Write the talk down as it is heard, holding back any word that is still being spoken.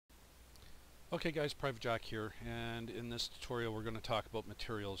Okay guys, Private Jack here, and in this tutorial we're going to talk about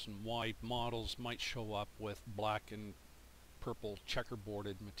materials and why models might show up with black and purple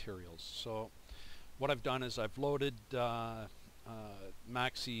checkerboarded materials. So what I've done is I've loaded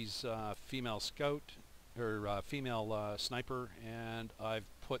Maxie's female scout, or female sniper, and I've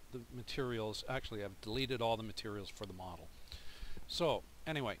put the materials, actually I've deleted all the materials for the model. So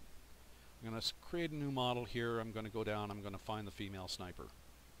anyway, I'm going to create a new model here. I'm going to go down, I'm going to find the female sniper.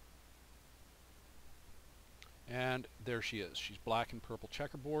 And there she is. She's black and purple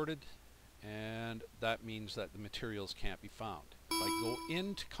checkerboarded, and that means that the materials can't be found. If I go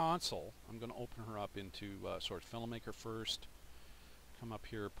into console, I'm going to open her up into Source Filmmaker first. Come up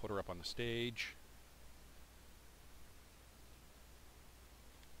here, put her up on the stage.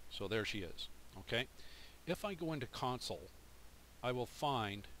 So there she is. Okay. If I go into console, I will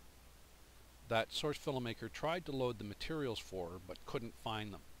find that Source Filmmaker tried to load the materials for her, but couldn't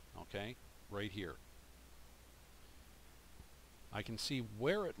find them. Okay, right here. I can see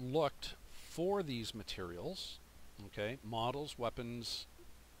where it looked for these materials. Okay, models, weapons,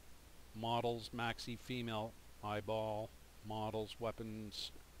 models, maxi female eyeball, models,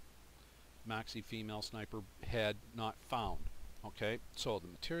 weapons, maxi female sniper head, not found. Okay, so the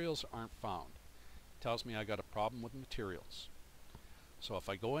materials aren't found. Tells me I got a problem with materials. So if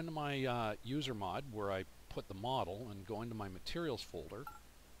I go into my user mod where I put the model and go into my materials folder,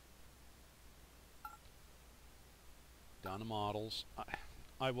 down to models,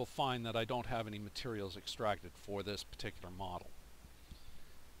 I will find that I don't have any materials extracted for this particular model.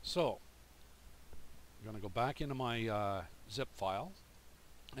 So I'm going to go back into my zip file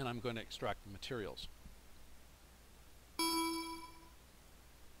and I'm going to extract the materials.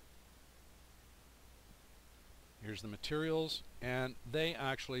 Here's the materials, and they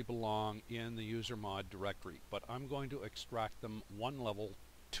actually belong in the user mod directory, but I'm going to extract them one level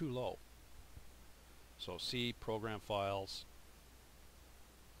too low. So C, program files,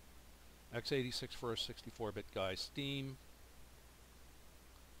 x86 for a 64-bit guy, Steam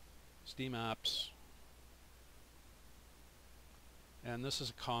apps, and this is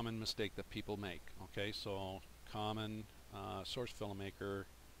a common mistake that people make. Okay, so common, Source Filmmaker,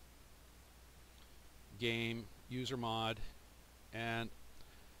 game, user mod, and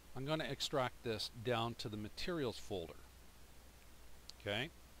I'm going to extract this down to the materials folder.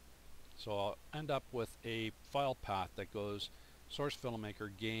 Okay. So I'll end up with a file path that goes Source Filmmaker,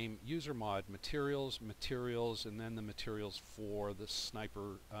 game, user mod, materials, and then the materials for the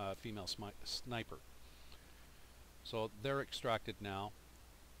sniper, female sniper. So they're extracted now.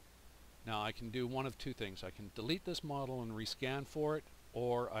 Now I can do one of two things. I can delete this model and rescan for it,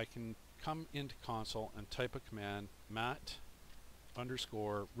 or I can come into console and type a command, mat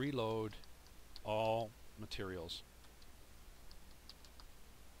 _ reload all materials.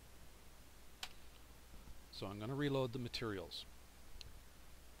 So I'm going to reload the materials.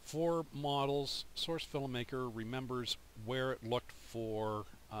 For models, Source Filmmaker remembers where it looked for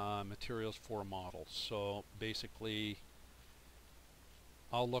materials for a model. So basically,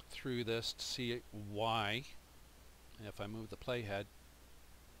 I'll look through this to see why, if I move the playhead,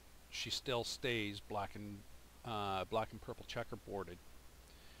 she still stays black and purple checkerboarded.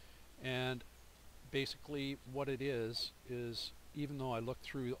 And basically what it is even though I look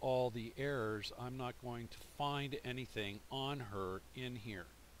through all the errors, I'm not going to find anything on her in here,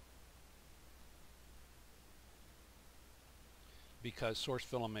 because Source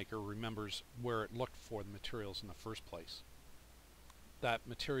Filmmaker remembers where it looked for the materials in the first place. That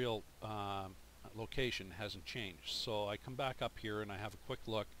material location hasn't changed. So I come back up here and I have a quick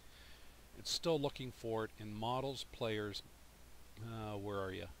look. It's still looking for it in models, players, where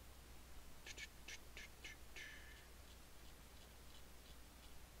are you?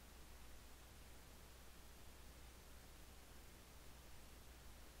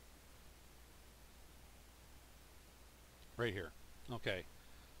 Right here. Okay,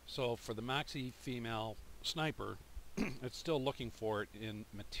 so for the maxi female sniper, it's still looking for it in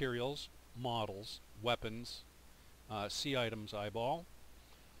materials, models, weapons, C items eyeball,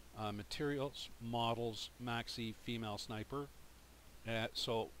 materials, models, maxi female sniper.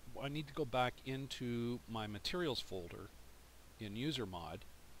 So I need to go back into my materials folder in user mod,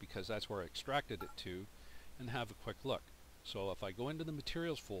 because that's where I extracted it to, and have a quick look. So if I go into the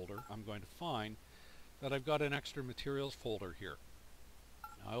materials folder, I'm going to find that I've got an extra materials folder here.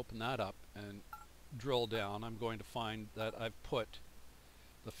 I open that up and drill down. I'm going to find that I've put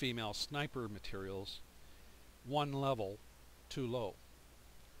the female sniper materials one level too low.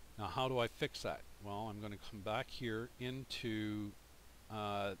 Now how do I fix that? Well, I'm going to come back here into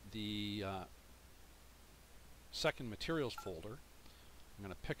the second materials folder. I'm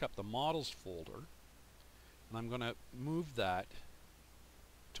going to pick up the models folder and I'm going to move that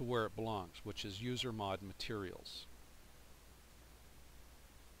to where it belongs, which is user mod materials.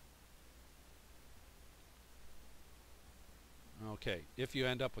 Okay, if you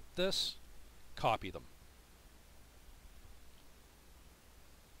end up with this, copy them.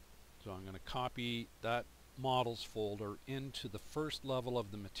 So I'm going to copy that models folder into the first level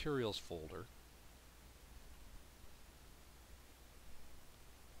of the materials folder.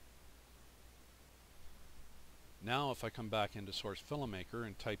 Now if I come back into Source FilmMaker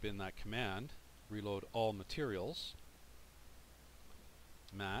and type in that command, reload all materials,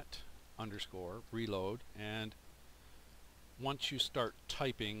 mat underscore reload, and once you start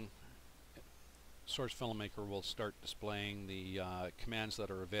typing, Source FilmMaker will start displaying the commands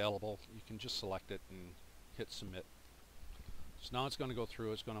that are available. You can just select it and hit submit. So now it's going to go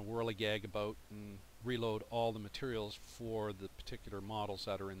through, it's going to whirligig about and reload all the materials for the particular models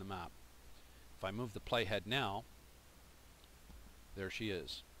that are in the map. If I move the playhead now, there she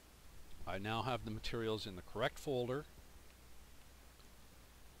is. I now have the materials in the correct folder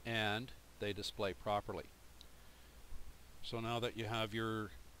and they display properly. So now that you have your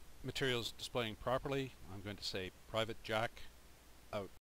materials displaying properly, I'm going to say private jack out.